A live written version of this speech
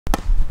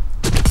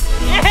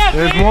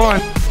There's one.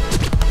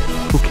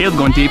 Ooh, Caleb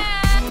going deep.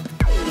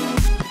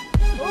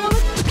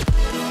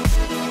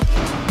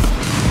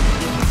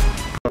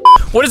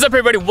 What is up,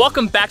 everybody?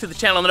 Welcome back to the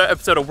channel. Another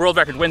episode of World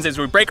Record Wednesdays,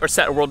 where we break or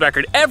set a world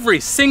record every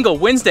single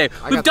Wednesday.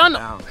 We've done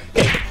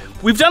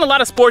a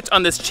lot of sports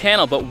on this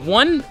channel, but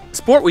one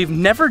sport we've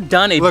never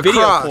done a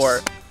video for.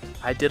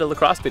 I did a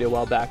lacrosse video a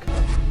while back.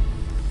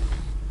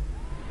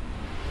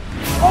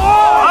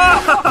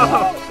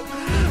 Oh!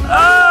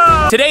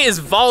 Today is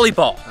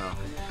volleyball.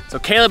 So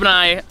Caleb and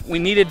I, we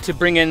needed to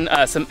bring in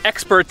some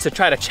experts to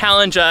try to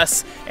challenge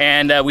us,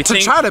 and we think—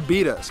 to try to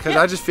beat us, because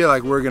I just feel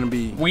like we're gonna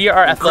be— we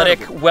are athletic,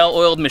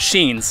 well-oiled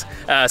machines.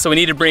 So we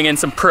need to bring in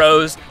some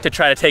pros to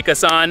try to take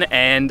us on,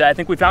 and I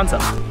think we found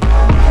some.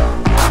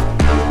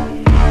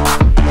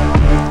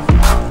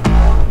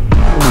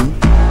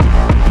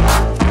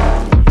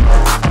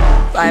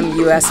 I'm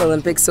U.S.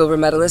 Olympic silver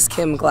medalist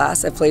Kim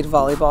Glass. I played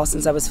volleyball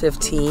since I was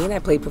 15. I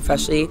played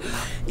professionally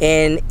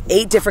in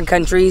 8 different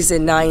countries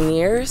in 9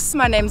 years.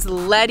 My name's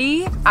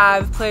Letty.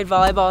 I've played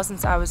volleyball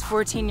since I was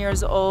 14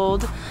 years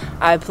old.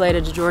 I played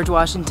at George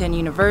Washington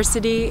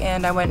University,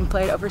 and I went and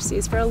played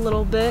overseas for a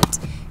little bit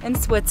in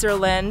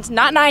Switzerland.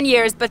 Not 9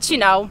 years, but you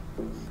know,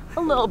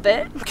 a little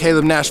bit.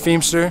 Caleb Nash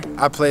Feemster.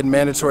 I played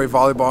mandatory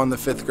volleyball in the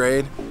 5th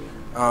grade.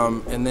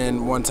 And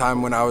then one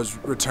time when I was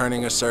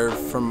returning a serve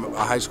from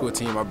a high school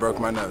team, I broke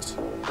my nose.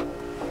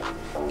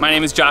 My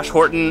name is Josh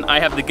Horton. I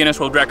have the Guinness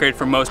World Record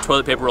for most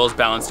toilet paper rolls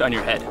balanced on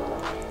your head.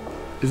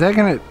 Is that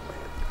gonna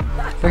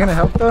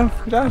help though,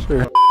 Josh?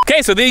 Or?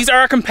 Okay, so these are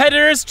our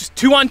competitors, just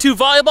 2-on-2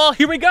 volleyball.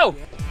 Here we go.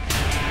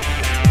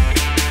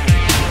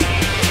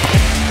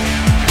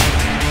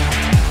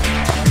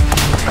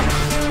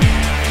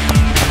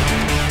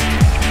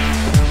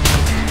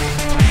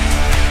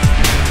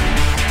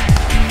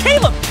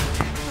 Caleb!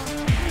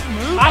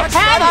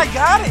 I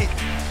got it.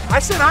 I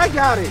said I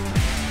got it.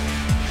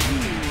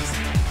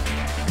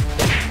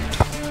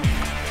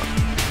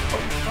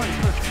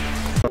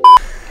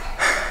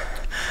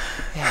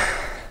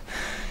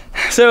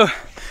 So,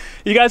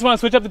 you guys want to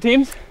switch up the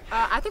teams?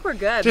 I think we're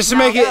good. Just to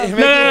make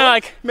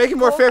it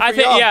more fair for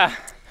y'all. Yeah.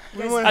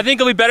 I think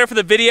it'll be better for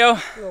the video.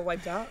 A little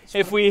wiped out.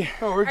 If we.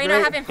 Oh, we're Are you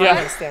not having fun?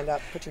 Yeah. Stand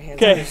up. Put your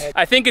hands on your head.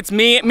 I think it's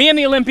me and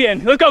the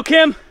Olympian. Let's go,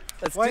 Kim.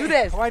 Let's do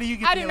this. Why do you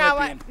get I the do not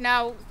Olympian? want,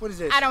 no. What is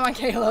this? I don't want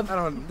Caleb.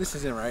 This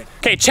isn't right.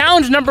 Okay,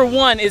 challenge number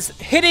 1 is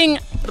hitting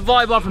the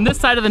volleyball from this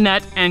side of the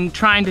net and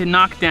trying to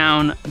knock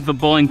down the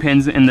bowling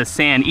pins in the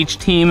sand. Each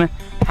team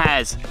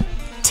has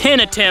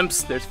 10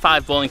 attempts. There's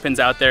 5 bowling pins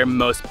out there.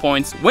 Most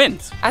points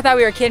wins. I thought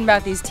we were kidding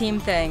about these team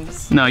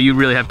things. No, you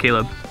really have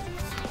Caleb.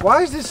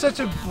 Why is this such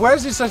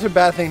a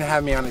bad thing to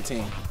have me on a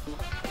team?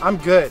 I'm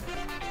good.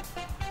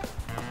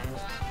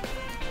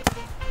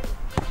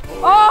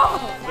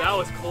 Oh! That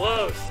was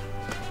close.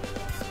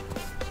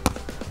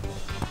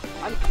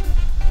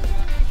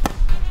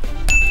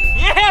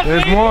 Yeah,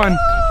 There's baby. one.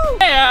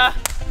 Yeah.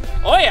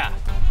 Oh yeah.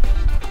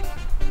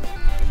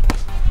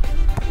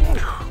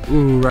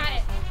 Ooh,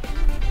 right.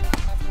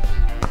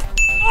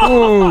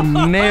 Oh,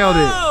 nailed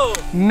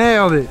it.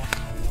 Nailed it.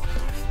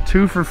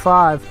 2 for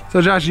 5.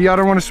 So Josh, y'all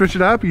don't want to switch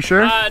it up? You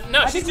sure?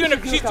 No, she's doing a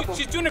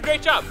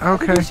great job.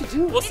 Okay.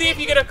 We'll see if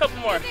you get a couple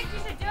more. I think you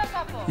should do a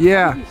couple.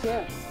 Yeah.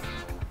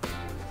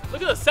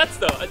 Look at the sets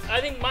though.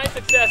 I think my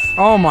success,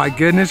 Oh my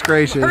goodness her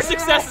gracious.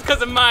 success is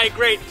because of my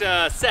great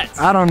sets.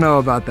 I don't know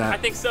about I that.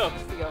 think so.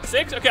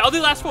 6? Okay, I'll do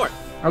last 4.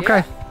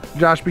 Okay.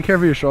 Josh, be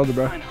careful of your shoulder,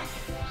 bro. I know.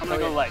 I'm gonna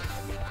go light.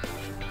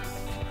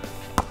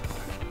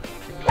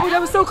 Oh,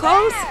 that was so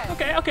close.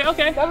 Okay.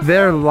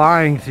 They're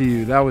lying to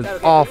you. That was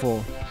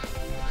awful.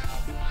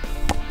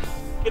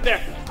 Get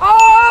there.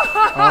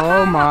 Oh!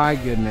 Oh my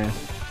goodness.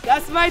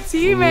 That's my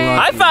teammate.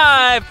 High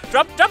five.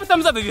 Drop a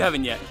thumbs up if you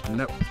haven't yet.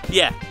 Nope.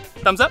 Yeah.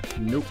 Thumbs up.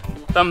 Nope.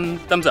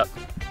 Thumbs up.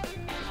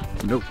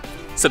 Nope.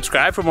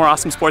 Subscribe for more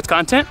awesome sports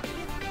content.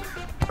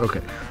 Okay.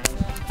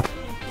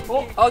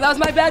 Oh, that was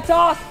my bad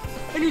toss.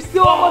 And you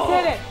still almost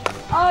hit it.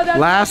 Oh, that's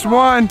Last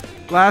one.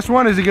 Last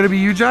one. Is it gonna be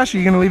you, Josh? Or are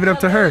you gonna leave it up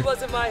to her?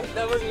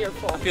 That wasn't your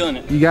fault. I'm feeling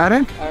it. You got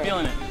it? I'm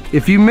feeling it.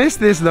 If you miss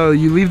this though,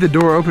 you leave the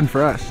door open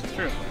for us.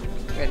 True.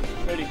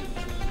 Ready.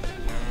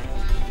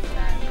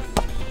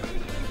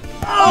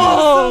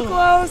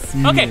 Oh, so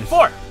close. Okay,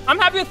 4. I'm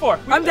happy with 4.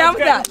 I'm down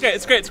with that.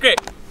 It's great.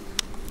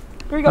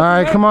 Here we go. All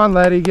right, come on,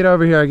 Letty, get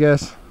over here, I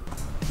guess.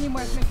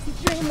 Teamwork makes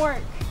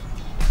dreamwork.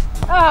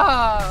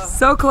 Oh.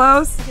 So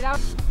close. Get out.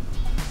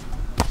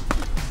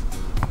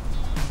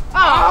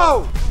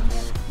 Oh!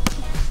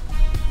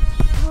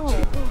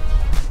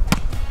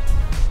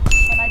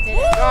 And I did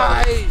it.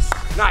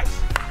 Nice.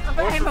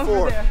 But I'm over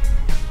 4. there.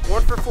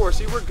 1 for 4.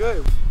 See, we're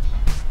good.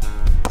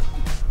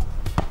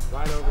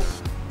 Right over.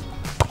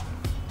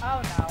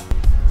 Oh no.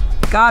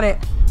 Got it.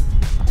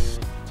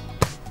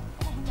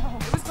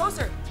 It was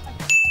closer.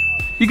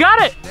 You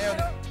got it.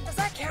 Does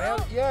that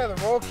count? Yeah, the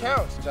roll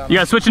counts. You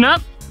guys switching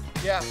up?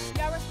 Yeah.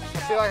 Yeah, we're switching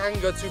I feel like I can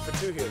go 2 for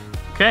 2 here.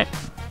 Okay.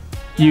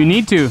 You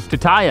need to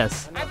tie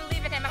us. I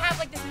believe in him. I have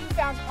like this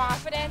newfound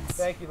confidence.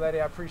 Thank you,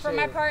 Letty. I appreciate For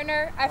my it.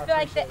 partner, I feel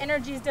like the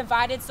energy is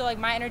divided, so like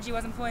my energy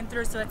wasn't flowing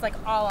through, so it's like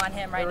all on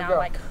him right Here we now. go.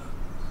 Like,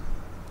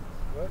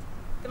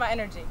 my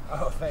energy.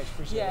 Oh, thanks.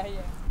 Appreciate it.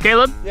 Yeah.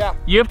 Caleb? Yeah.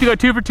 You have to go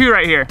 2 for 2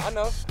 right here. I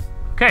know.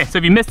 Okay, so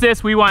if you miss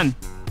this, we won.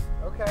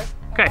 Okay.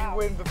 Okay. You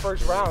win the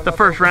first round. The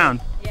first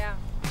round. Yeah.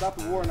 Not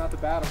the war, not the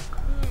battle.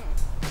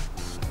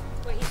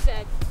 What he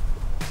said.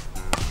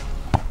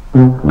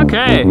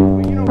 Okay. You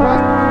know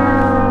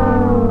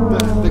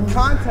what? The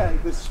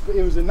contact,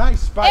 it was a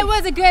nice spike. It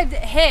was a good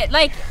hit.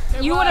 Like,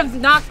 you would have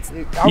knocked.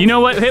 You know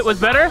what hit was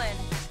better?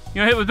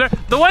 You know what hit was better?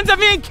 The ones that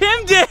me and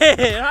Kim did!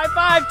 High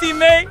five,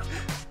 teammate!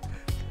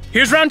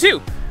 Here's round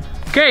 2.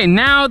 Okay,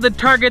 now the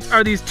targets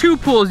are these 2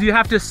 pools. You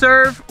have to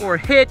serve or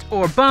hit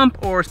or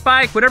bump or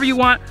spike, whatever you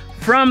want,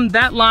 from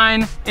that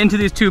line into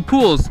these 2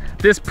 pools.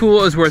 This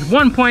pool is worth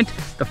 1 point.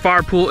 The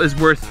far pool is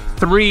worth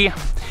 3.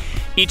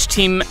 Each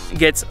team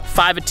gets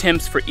 5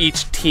 attempts for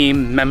each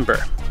team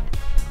member.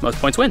 Most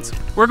points wins.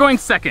 We're going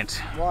second.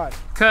 Why?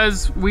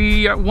 Because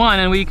we won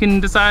and we can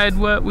decide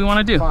what we want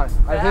to do. Fine.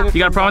 I hit it. You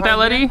got a problem with that,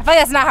 Letty? I feel like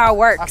that's not how it I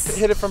works.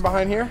 hit it from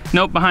behind here?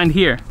 Nope, behind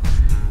here.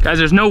 Guys,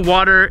 there's no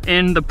water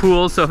in the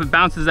pool, so if it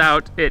bounces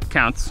out, it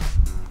counts.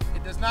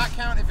 It does not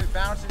count if it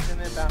bounces and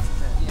then bounces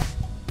in.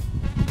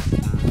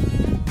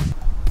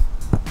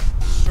 Yeah.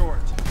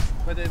 Short.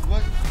 But it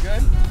looked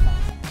good.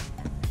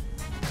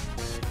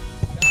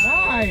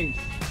 Nice.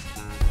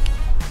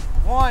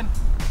 1.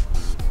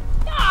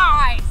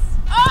 Nice.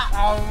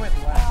 Oh, it went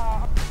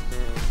left.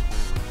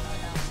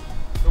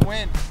 The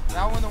wind.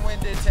 That one, the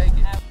wind did take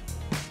it.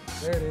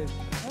 There it is.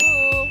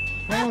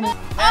 Count it.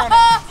 Count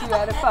it. 2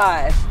 out of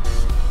 5.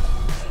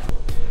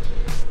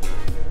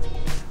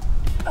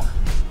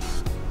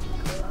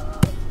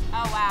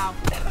 Oh, wow.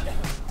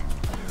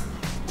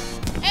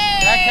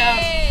 That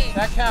counts.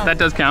 That counts. That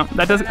does count.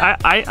 That does,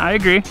 I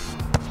agree.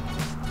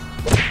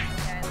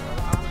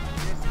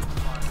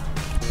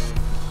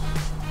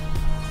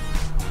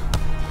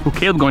 Oh,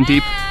 Caleb going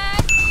deep.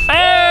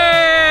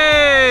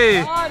 Hey!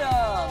 In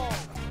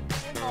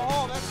the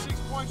hole. That's 6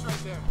 points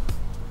right there.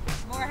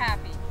 More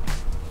happy.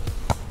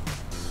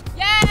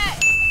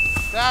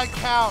 Yes! That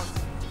counts.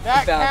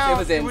 That bounced.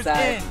 counts. It was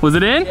inside. Was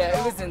it in? Yeah,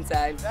 it was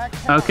inside. That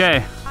counts.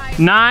 Okay.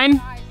 9. 9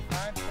 points.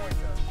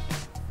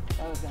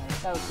 That was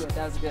nice. That was good.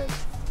 That was good.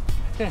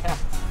 If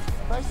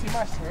I see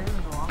my shirt in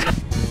the wrong.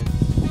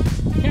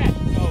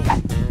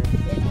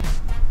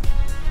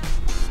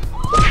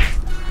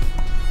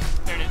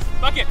 There it is.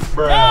 Bucket.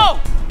 No!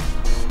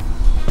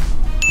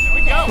 There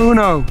we go.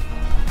 Uno.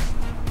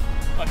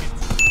 Bucket.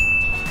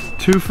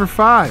 2 for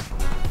 5.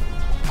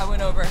 I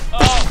went over. Oh.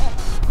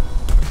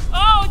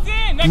 Oh, it's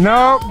in. That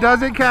Nope, counts.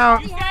 doesn't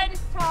count.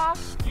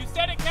 You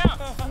said it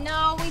counts.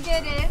 No, we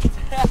didn't.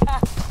 I'm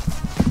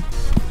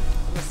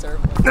gonna serve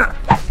one.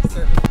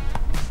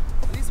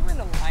 These were in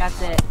the line.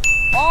 That's it.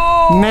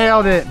 Oh!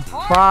 Nailed it.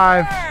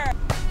 5.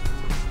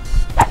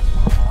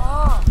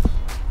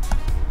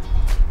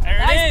 There it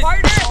Nice is.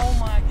 partner! Oh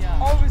my god.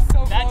 Oh, it was so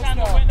close.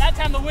 That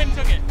time the wind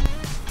took it.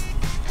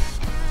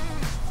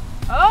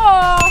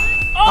 Oh!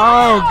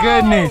 Oh,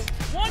 goodness.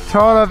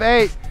 Total of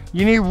 8.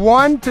 You need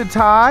 1 to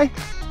tie,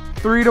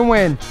 3 to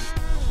win.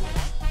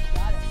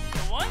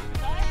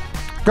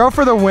 Go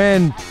for the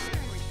win.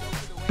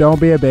 Don't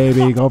be a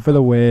baby. Go for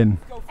the win.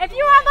 If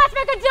you had less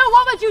we could do,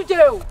 what would you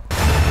do?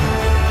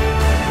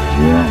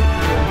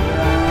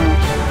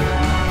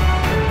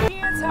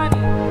 Cheers, honey.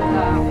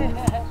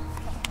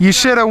 You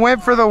should have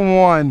went for the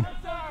 1.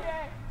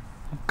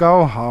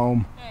 Go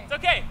home. It's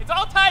okay. It's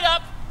all tied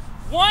up.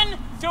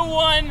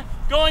 1-1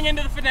 going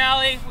into the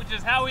finale, which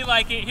is how we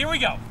like it. Here we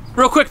go.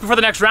 Real quick before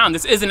the next round,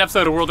 this is an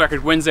episode of World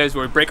Record Wednesdays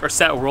where we break or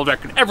set a world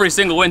record every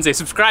single Wednesday.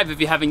 Subscribe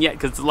if you haven't yet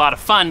because it's a lot of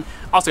fun.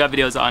 Also got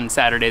videos on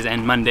Saturdays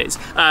and Mondays.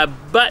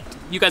 But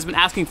you guys have been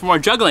asking for more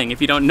juggling.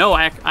 If you don't know,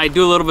 I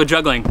do a little bit of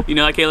juggling. You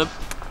know that, Caleb?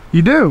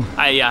 You do?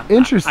 Yeah.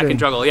 Interesting. I can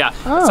juggle, yeah.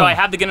 Oh. So I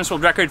have the Guinness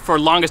World Record for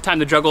longest time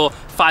to juggle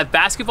 5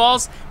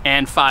 basketballs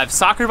and 5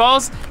 soccer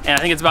balls, and I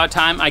think it's about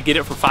time I get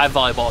it for 5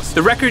 volleyballs.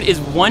 The record is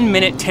 1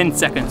 minute 10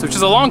 seconds, which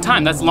is a long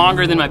time. That's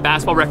longer than my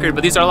basketball record,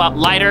 but these are a lot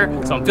lighter,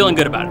 so I'm feeling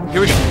good about it.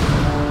 Here we go.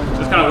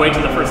 Just kind of wait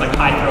till the first like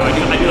high throw. I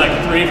do like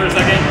 3 for a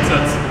second, so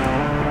it's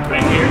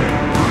right here.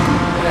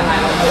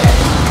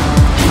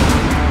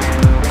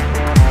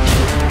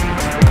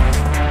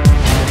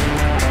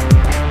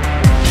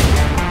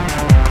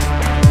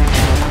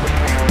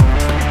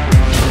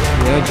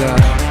 Yeah,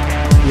 Josh.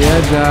 Yeah,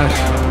 Josh.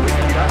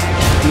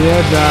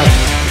 Yeah, Josh.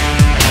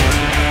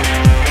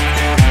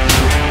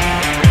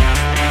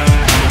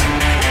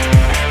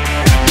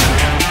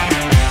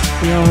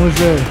 Yeah, almost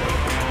there.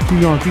 Keep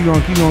going, keep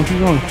going, keep going, keep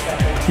going.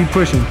 Keep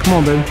pushing. Come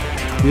on, baby.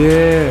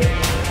 Yeah.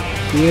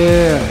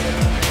 Yeah.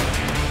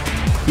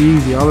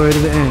 Easy, all the way to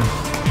the end.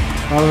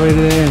 All the way to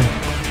the end.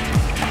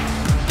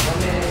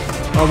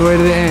 All the way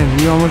to the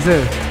end. You almost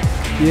there.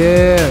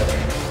 Yeah.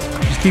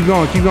 Just keep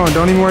going, keep going.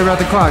 Don't even worry about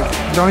the clock.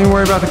 Don't even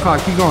worry about the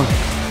clock. Keep going.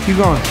 Keep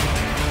going.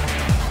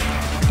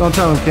 Don't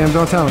tell him, Cam.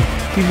 Don't tell him.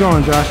 Keep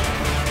going, Josh.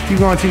 Keep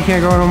going till you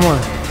can't go no more.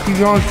 Keep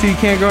going till you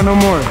can't go no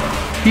more.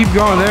 Keep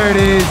going. There it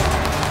is.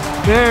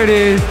 There it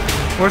is.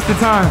 What's the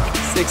time?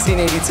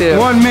 1682.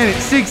 1 minute,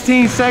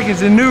 16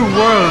 seconds, a new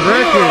world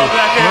record.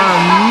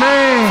 My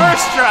man.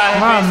 First try.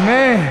 My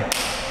man.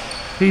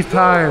 He's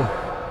tired.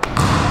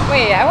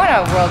 Wait, I want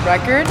a world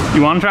record.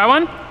 You want to try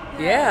one?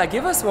 Yeah,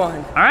 give us one.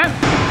 All right.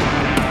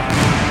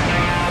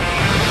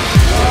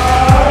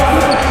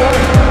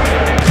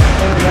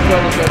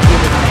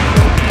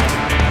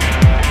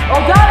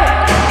 Oh, got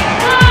it!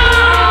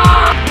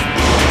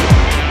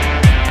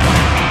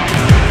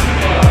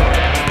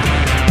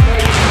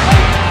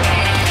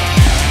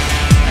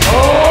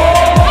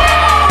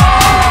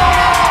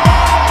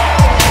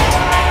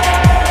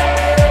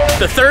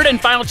 The third and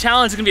final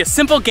challenge is gonna be a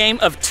simple game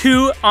of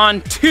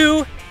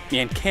 2-on-2. Me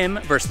and Kim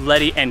versus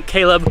Letty and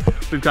Caleb.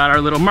 We've got our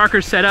little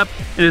markers set up.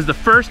 It is the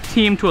first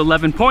team to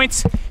 11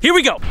 points. Here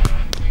we go.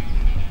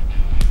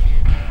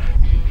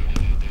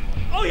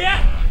 Oh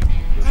yeah!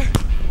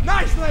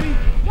 Nice, Letty.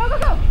 Go, go,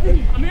 go.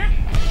 I'm here.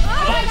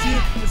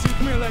 Let's see.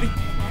 Come here, Letty.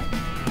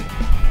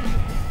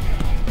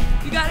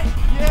 You got it?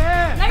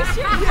 Yeah. Nice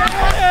shot.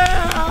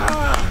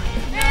 Yeah.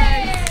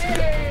 Hey.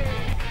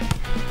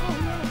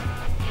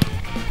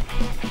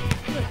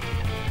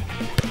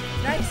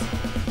 Nice.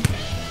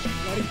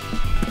 Letty.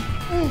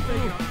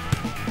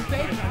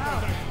 Fake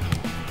out.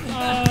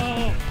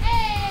 Oh.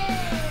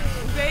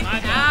 Fake My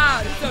bad.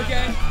 out. It's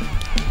okay.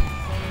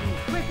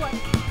 Quick one.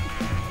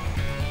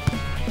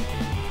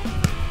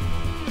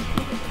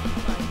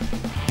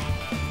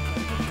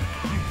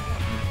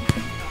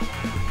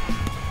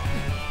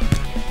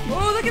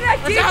 Oh, look at that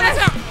defense. That's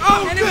out.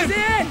 Oh, and good. it was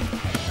in.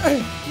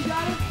 You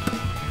got it?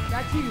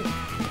 That's you.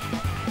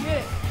 Get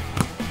it.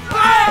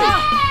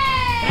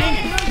 Dang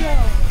it. Good go.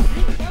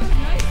 That was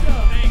nice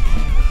though. Thanks.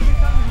 I should have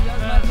come with you. That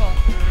was my fault.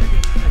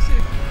 I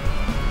should have.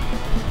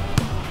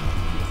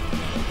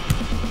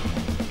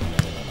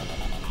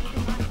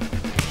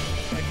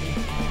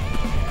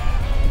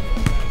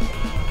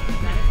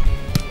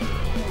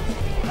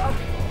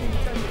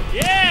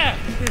 Yeah!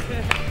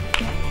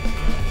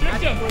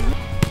 Tricked him.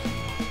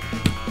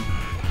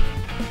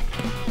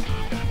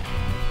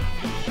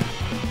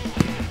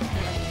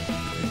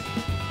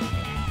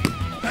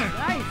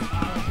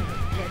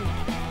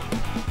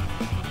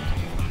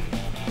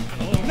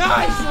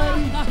 Nice,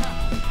 Letty.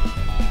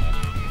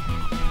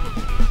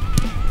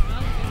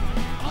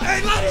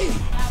 Hey, Letty.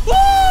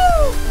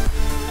 Woo!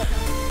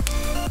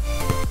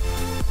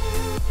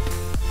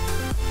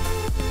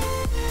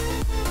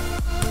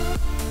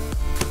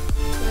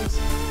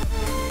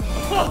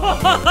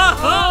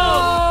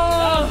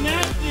 That was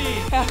nasty.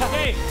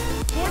 Hey,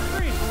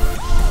 4-3.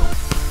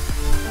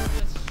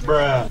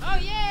 Bruh. Oh,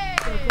 yeah.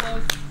 So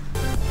close.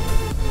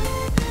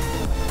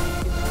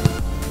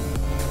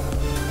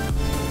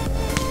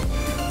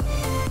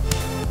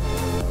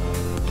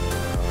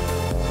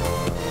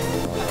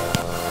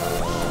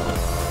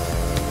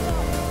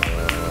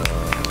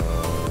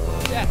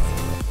 Yes.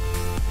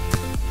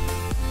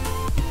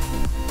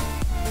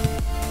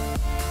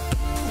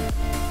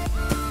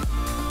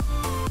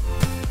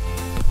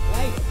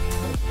 Nice.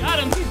 Got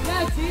him. He's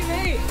that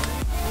TV.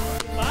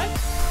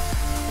 5?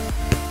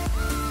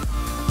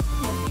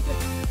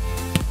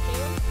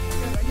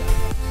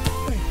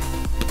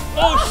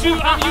 Oh shoot, you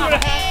would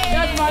have had.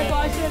 That's my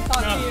fault. I should have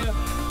talked to you.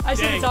 I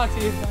should Dang. have talked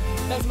to you.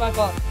 That's my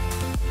fault.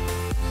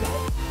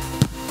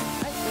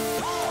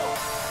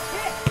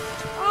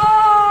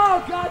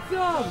 Oh, got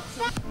some.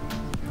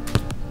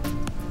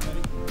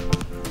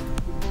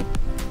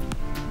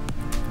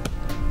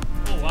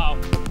 Oh wow.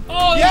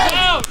 Oh, Yes. he's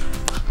out.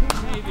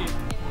 Maybe.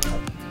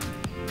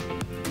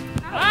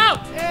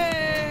 Out.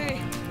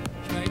 Hey.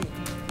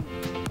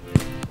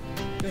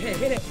 Hey,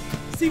 hit it.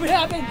 See what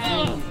happens.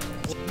 Oh.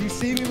 You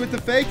see me with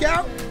the fake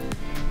out?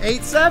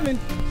 8-7.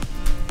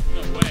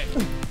 No way.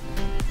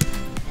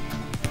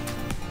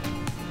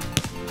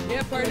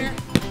 Yeah, partner.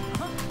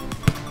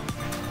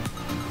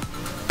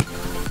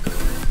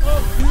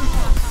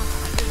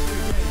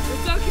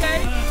 It's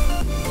okay.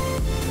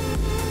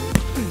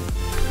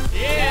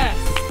 Yes.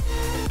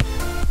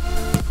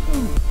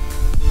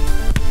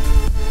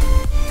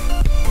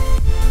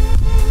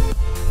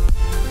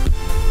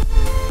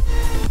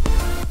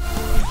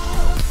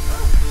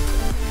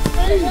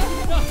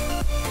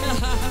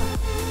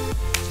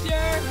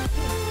 Sure.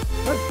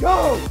 Let's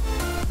go.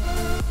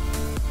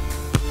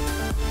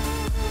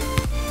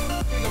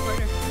 Here you go,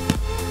 partner.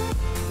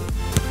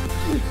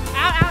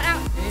 Out, out,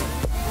 out.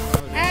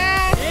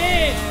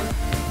 In.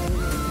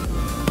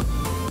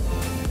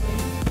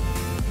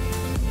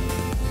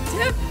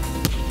 Tip.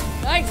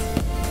 Nice.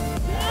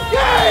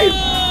 Game.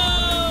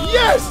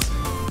 Yes.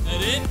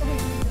 That it?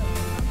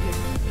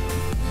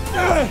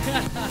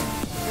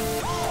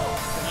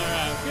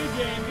 Alright, good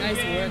game. Good Nice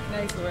game. work.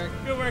 Nice work.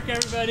 Good work,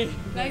 everybody.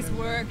 Nice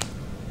work.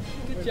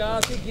 Good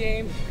job. Good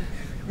game.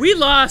 We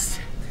lost,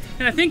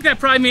 and I think that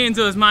probably means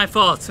it was my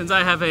fault since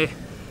I have a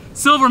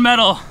silver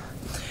medal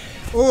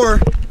Or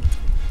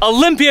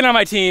Olympian on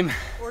my team.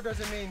 does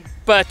it mean?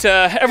 But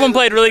everyone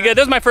played really good.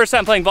 This was my first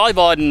time playing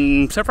volleyball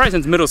in probably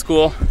since middle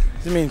school.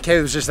 Does it mean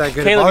Caleb's just that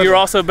good? Caleb, at you were volleyball?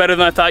 also better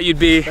than I thought you'd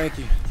be. Thank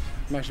you.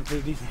 I'm actually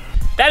pretty decent.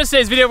 That is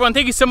today's video, everyone.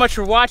 Thank you so much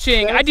for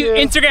watching. I do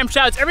Instagram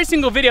shoutouts every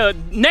single video.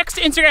 Next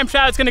Instagram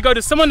shoutout is gonna go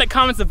to someone that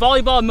comments the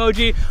volleyball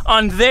emoji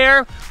on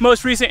their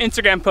most recent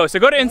Instagram post. So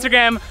go to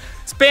Instagram,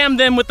 spam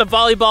them with the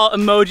volleyball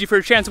emoji for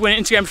a chance to win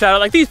an Instagram shoutout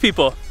like these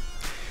people.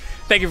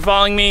 Thank you for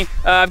following me.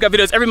 I've got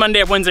videos every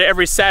Monday, Wednesday,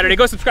 every Saturday.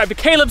 Go subscribe to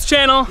Caleb's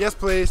channel. Yes,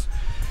 please.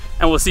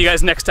 And we'll see you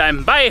guys next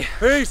time. Bye.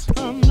 Peace.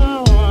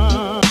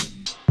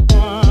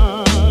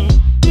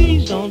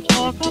 Please don't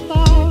talk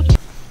about.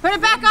 Put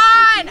it back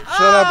on!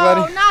 Shut up,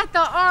 buddy. Not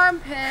the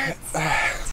armpits.